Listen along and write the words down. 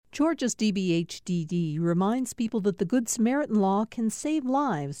Georgia's DBHDD reminds people that the Good Samaritan Law can save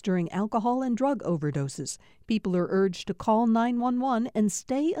lives during alcohol and drug overdoses. People are urged to call 911 and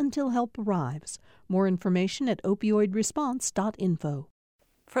stay until help arrives. More information at opioidresponse.info.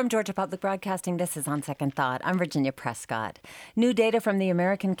 From Georgia Public Broadcasting, this is On Second Thought. I'm Virginia Prescott. New data from the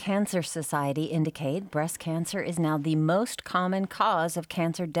American Cancer Society indicate breast cancer is now the most common cause of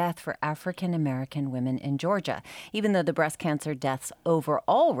cancer death for African American women in Georgia, even though the breast cancer deaths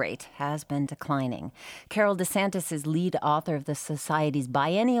overall rate has been declining. Carol DeSantis is lead author of the Society's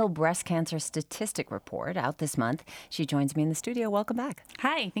biennial breast cancer statistic report out this month. She joins me in the studio. Welcome back.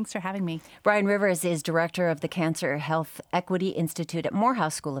 Hi, thanks for having me. Brian Rivers is director of the Cancer Health Equity Institute at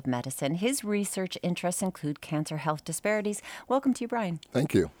Morehouse School of Medicine. His research interests include cancer health disparities. Welcome to you, Brian.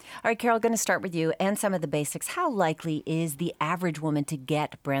 Thank you. All right, Carol, going to start with you and some of the basics. How likely is the average woman to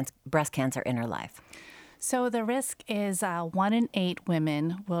get breast cancer in her life? So the risk is 1 in 8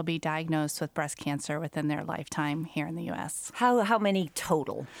 women will be diagnosed with breast cancer within their lifetime here in the U.S. How many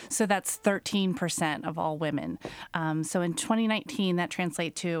total? So that's 13% of all women. So in 2019, that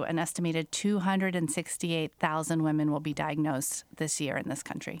translates to an estimated 268,000 women will be diagnosed this year in this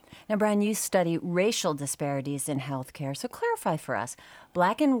country. Now, Brian, you study racial disparities in healthcare. So clarify for us,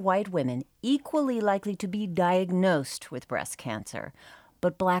 Black and white women equally likely to be diagnosed with breast cancer,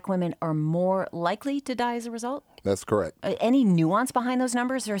 but Black women are more likely to die as a result? That's correct. Any nuance behind those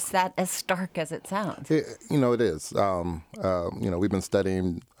numbers, or is that as stark as it sounds? It is. We've been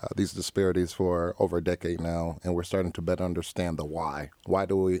studying these disparities for over a decade now, and we're starting to better understand the why. Why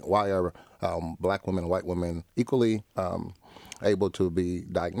are Black women and white women equally able to be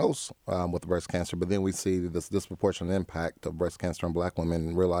diagnosed with breast cancer, but then we see this disproportionate impact of breast cancer in Black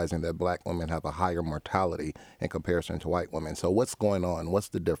women, realizing that Black women have a higher mortality in comparison to white women. So what's going on? What's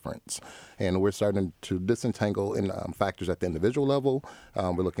the difference? And we're starting to disentangle in factors at the individual level.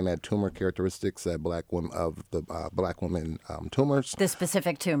 We're looking at tumor characteristics at Black women Black women tumors. The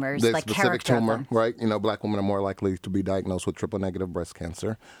specific tumors, the like specific character tumor, of them. right? Black women are more likely to be diagnosed with triple-negative breast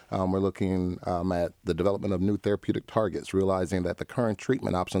cancer. We're looking at the development of new therapeutic targets, realizing that the current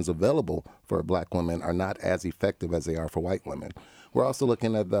treatment options available for Black women are not as effective as they are for white women. We're also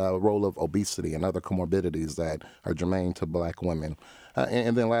looking at the role of obesity and other comorbidities that are germane to Black women.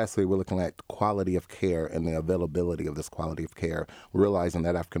 And then lastly, we're looking at quality of care and the availability of this quality of care, realizing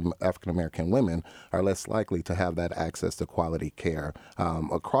that African-American women are less likely to have that access to quality care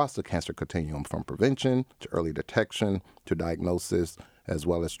across the cancer continuum, from prevention to early detection to diagnosis, as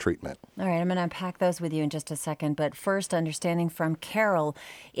well as treatment. All right, I'm going to unpack those with you in just a second. But first, understanding from Carol,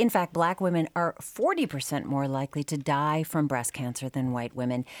 in fact, Black women are 40% more likely to die from breast cancer than white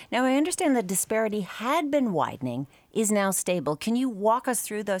women. Now, I understand the disparity had been widening, is now stable. Can you walk us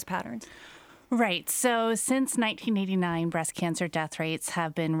through those patterns? Right. So since 1989, breast cancer death rates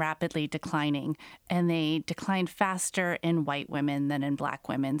have been rapidly declining, and they declined faster in white women than in Black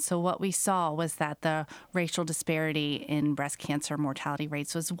women. So what we saw was that the racial disparity in breast cancer mortality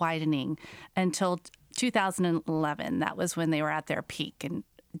rates was widening until 2011. That was when they were at their peak, and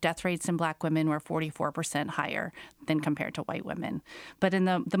death rates in Black women were 44% higher than compared to white women. But in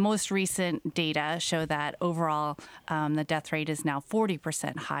the most recent data show that overall the death rate is now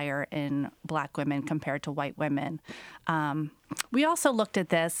 40% higher in Black women compared to white women. We also looked at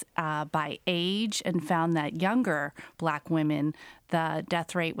this by age and found that younger Black women, the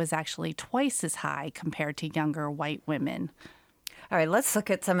death rate was actually twice as high compared to younger white women. All right, let's look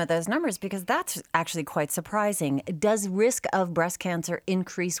at some of those numbers, because that's actually quite surprising. Does risk of breast cancer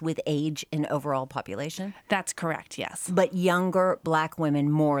increase with age in overall population? That's correct, yes. But younger Black women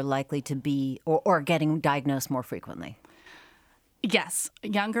more likely to be or getting diagnosed more frequently? Yes,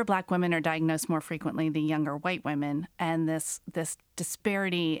 younger Black women are diagnosed more frequently than younger white women, and this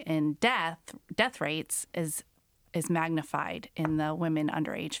disparity in death rates is magnified in the women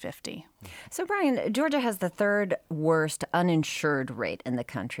under age 50. So, Brian, Georgia has the third worst uninsured rate in the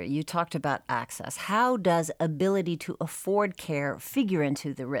country. You talked about access. How does ability to afford care figure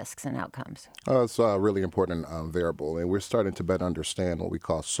into the risks and outcomes? It's a really important variable, and we're starting to better understand what we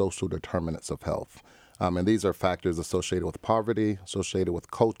call social determinants of health. And these are factors associated with poverty, associated with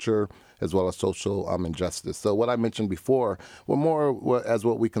culture, as well as social injustice. So what I mentioned before were more as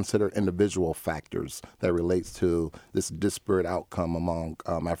what we consider individual factors that relates to this disparate outcome among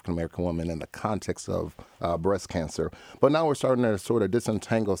African-American women in the context of breast cancer. But now we're starting to sort of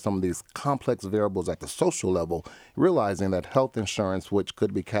disentangle some of these complex variables at the social level, realizing that health insurance, which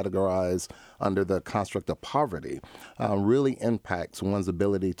could be categorized under the construct of poverty, really impacts one's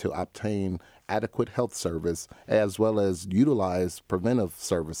ability to obtain adequate health service as well as utilize preventive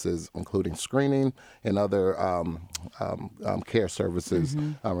services, including screening and other care services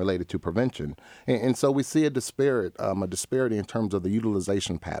related to prevention. And so we see a disparity in terms of the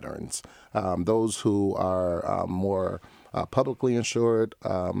utilization patterns. Those who are more publicly insured,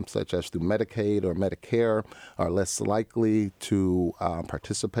 such as through Medicaid or Medicare, are less likely to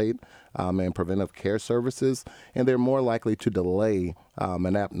participate in preventive care services, and they're more likely to delay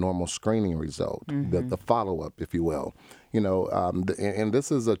an abnormal screening result, the follow-up, if you will. And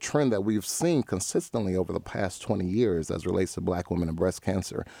this is a trend that we've seen consistently over the past 20 years as relates to Black women and breast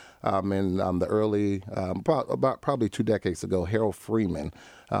cancer. In the early, about probably 2 decades ago, Harold Freeman,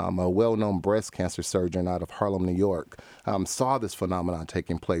 a well-known breast cancer surgeon out of Harlem, New York, saw this phenomenon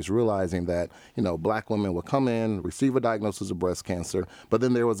taking place, realizing that, Black women would come in, receive a diagnosis of breast cancer, but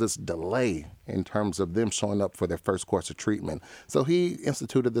then there was this delay in terms of them showing up for their first course of treatment. So he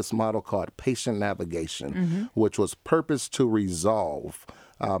instituted this model called patient navigation, which was purposed to resolve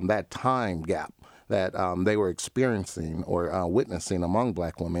that time gap that they were experiencing or witnessing among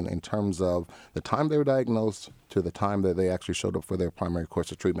Black women in terms of the time they were diagnosed to the time that they actually showed up for their primary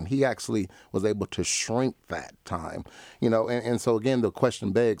course of treatment. He actually was able to shrink that time, and so again, the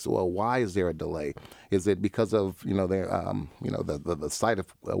question begs, well, why is there a delay? Is it because of, their, the site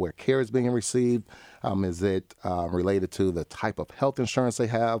of where care is being received? Is it related to the type of health insurance they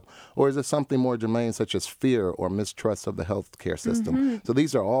have? Or is it something more germane, such as fear or mistrust of the healthcare system? So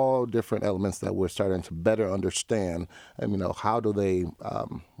these are all different elements that we're starting to better understand. And, how do they,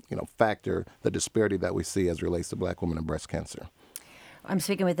 factor the disparity that we see as it relates to Black women and breast cancer? I'm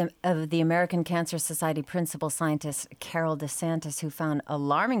speaking with the American Cancer Society principal scientist Carol DeSantis, who found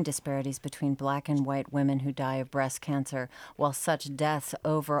alarming disparities between Black and white women who die of breast cancer, while such deaths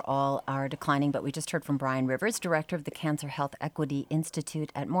overall are declining. But we just heard from Brian Rivers, director of the Cancer Health Equity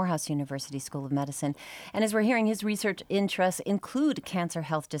Institute at Morehouse University School of Medicine. And as we're hearing, his research interests include cancer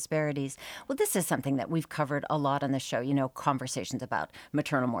health disparities. Well, this is something that we've covered a lot on the show, conversations about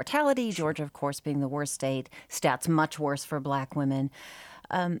maternal mortality, Georgia, of course, being the worst state, stats much worse for Black women.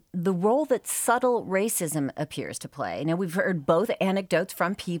 The role that subtle racism appears to play. Now, we've heard both anecdotes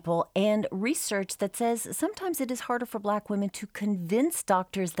from people and research that says sometimes it is harder for Black women to convince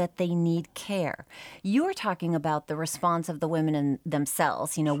doctors that they need care. You're talking about the response of the women in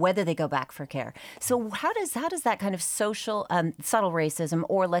themselves, whether they go back for care. So how does that kind of social, subtle racism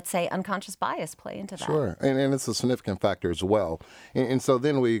or, let's say, unconscious bias play into that? Sure, and it's a significant factor as well. And so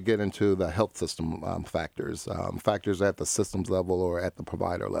then we get into the health system factors at the systems level or at the provider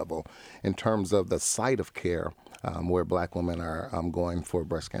level in terms of the site of care where Black women are going for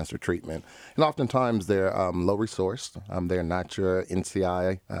breast cancer treatment. And oftentimes they're low resourced. They're not your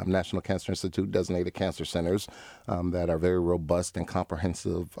NCI, National Cancer Institute designated cancer centers that are very robust and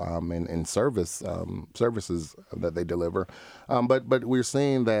comprehensive in services that they deliver. But we're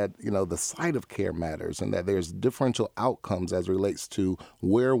seeing that, the site of care matters and that there's differential outcomes as relates to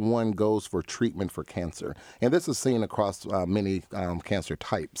where one goes for treatment for cancer. And this is seen across many cancer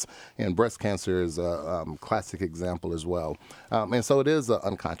types. And breast cancer is a classic example as well. And so it is an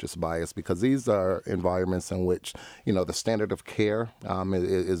unconscious bias because these are environments in which, the standard of care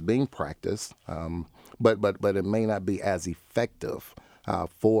is being practiced, but it may not be as effective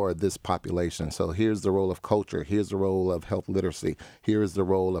for this population. So here's the role of culture. Here's the role of health literacy. Here's the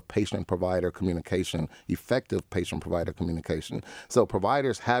role of patient-provider communication, effective patient-provider communication. So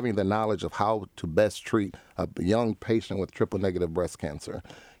providers having the knowledge of how to best treat a young patient with triple-negative breast cancer,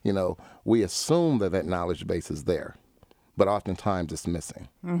 we assume that knowledge base is there. But oftentimes it's missing.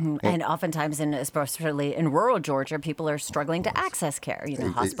 And oftentimes, especially in rural Georgia, people are struggling to access care.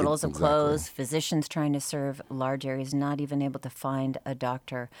 Hospitals have closed, physicians trying to serve large areas, not even able to find a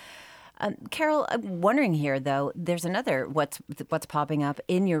doctor. Carol, I'm wondering here, though, there's another what's popping up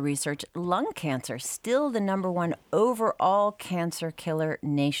in your research. Lung cancer, still the #1 overall cancer killer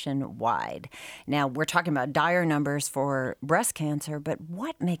nationwide. Now, we're talking about dire numbers for breast cancer, but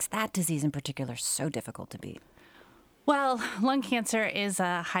what makes that disease in particular so difficult to beat? Well, lung cancer is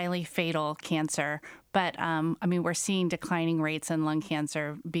a highly fatal cancer, but we're seeing declining rates in lung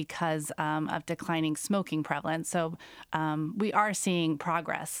cancer because of declining smoking prevalence. So we are seeing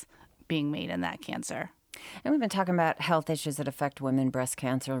progress being made in that cancer. And we've been talking about health issues that affect women, breast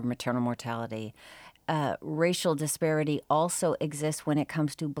cancer, maternal mortality. racial disparity also exists when it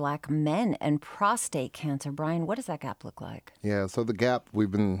comes to Black men and prostate cancer. Brian, what does that gap look like? Yeah, so the gap,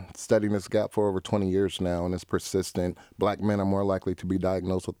 we've been studying this gap for over 20 years now, and it's persistent. Black men are more likely to be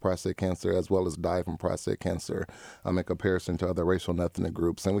diagnosed with prostate cancer as well as die from prostate cancer in comparison to other racial and ethnic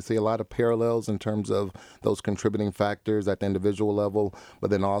groups. And we see a lot of parallels in terms of those contributing factors at the individual level, but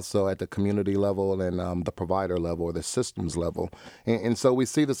then also at the community level and the provider level or the systems level. And so we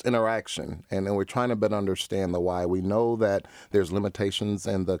see this interaction, and we're trying to better understand the why. We know that there's limitations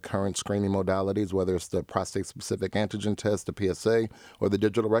in the current screening modalities, whether it's the prostate-specific antigen test, the PSA, or the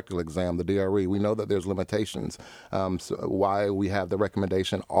digital rectal exam, the DRE. We know that there's limitations. So why we have the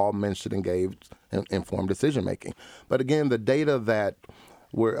recommendation all men should engage in informed decision-making. But again, the data that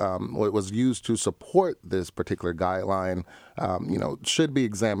was used to support this particular guideline, should be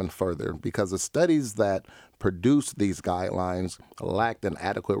examined further, because the studies that produced these guidelines lacked an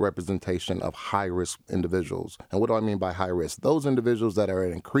adequate representation of high-risk individuals. And what do I mean by high risk? Those individuals that are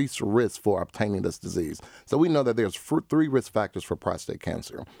at increased risk for obtaining this disease. So we know that there's 3 risk factors for prostate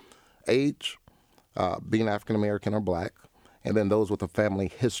cancer: age, being African American or Black, and then those with a family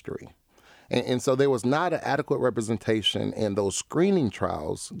history. And so there was not an adequate representation in those screening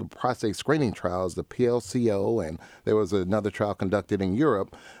trials, the prostate screening trials, the PLCO, and there was another trial conducted in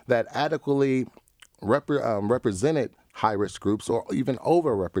Europe that adequately represented high-risk groups or even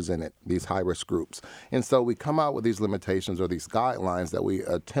overrepresented these high-risk groups. And so we come out with these limitations or these guidelines that we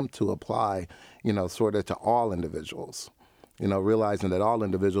attempt to apply, sort of to all individuals. Realizing that all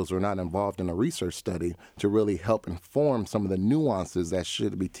individuals are not involved in a research study to really help inform some of the nuances that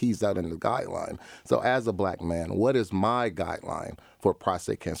should be teased out in the guideline. So as a Black man, what is my guideline for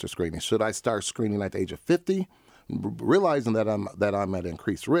prostate cancer screening? Should I start screening at the age of 50, realizing that I'm at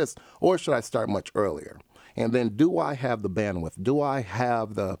increased risk, or should I start much earlier? And then do I have the bandwidth? Do I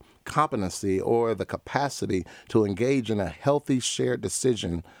have the competency or the capacity to engage in a healthy shared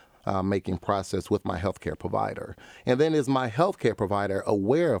decision making process with my healthcare provider? And then is my healthcare provider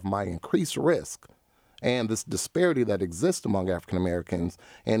aware of my increased risk and this disparity that exists among African Americans?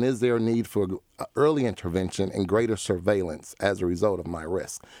 And is there a need for early intervention and greater surveillance as a result of my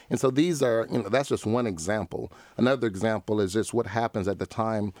risk? And so these are, that's just one example. Another example is just what happens at the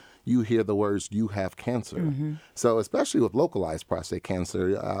time you hear the words, "you have cancer." Mm-hmm. So especially with localized prostate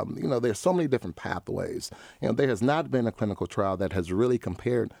cancer, there's so many different pathways. There has not been a clinical trial that has really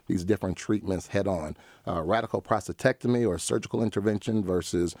compared these different treatments head on. Radical prostatectomy or surgical intervention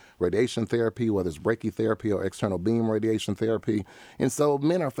versus radiation therapy, whether it's brachytherapy or external beam radiation therapy. And so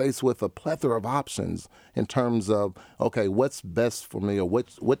men are faced with a plethora of options in terms of, okay, what's best for me, or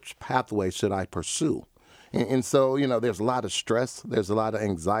which pathway should I pursue? And so, there's a lot of stress. There's a lot of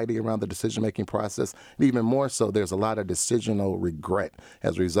anxiety around the decision-making process. And even more so, there's a lot of decisional regret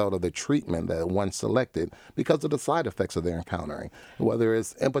as a result of the treatment that one selected because of the side effects that they're encountering. Whether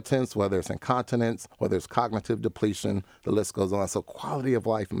it's impotence, whether it's incontinence, whether it's cognitive depletion, the list goes on. So quality of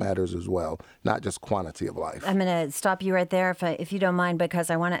life matters as well, not just quantity of life. I'm going to stop you right there if you don't mind, because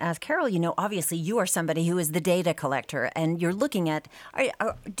I want to ask Carol, obviously you are somebody who is the data collector, and you're looking at,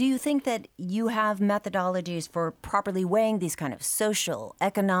 do you think that you have methodology for properly weighing these kind of social,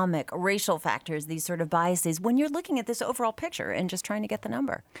 economic, racial factors, these sort of biases, when you're looking at this overall picture and just trying to get the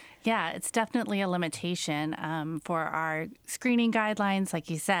number? Yeah, it's definitely a limitation for our screening guidelines. Like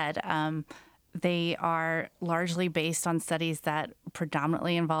you said, they are largely based on studies that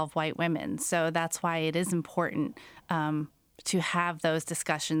predominantly involve white women. So that's why it is important to have those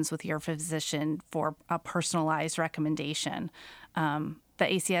discussions with your physician for a personalized recommendation. The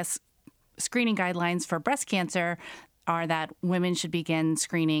ACS screening guidelines for breast cancer are that women should begin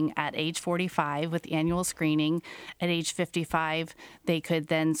screening at age 45 with annual screening. At age 55, they could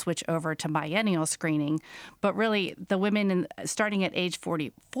then switch over to biennial screening. But really, the women starting at age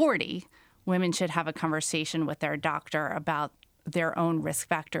 40, women should have a conversation with their doctor about their own risk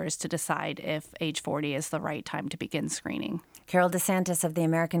factors to decide if age 40 is the right time to begin screening. Carol DeSantis of the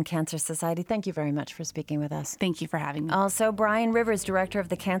American Cancer Society, thank you very much for speaking with us. Thank you for having me. Also, Brian Rivers, director of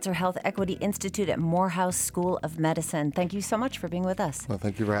the Cancer Health Equity Institute at Morehouse School of Medicine. Thank you so much for being with us. Well,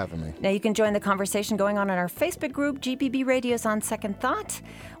 thank you for having me. Now, you can join the conversation going on in our Facebook group, GPB Radio's On Second Thought.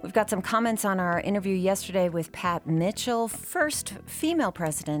 We've got some comments on our interview yesterday with Pat Mitchell, first female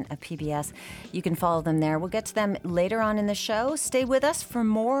president of PBS. You can follow them there. We'll get to them later on in the show. Stay with us for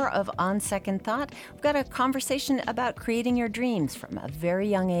more of On Second Thought. We've got a conversation about creating your dreams from a very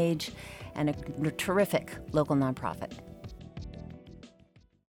young age and a terrific local nonprofit.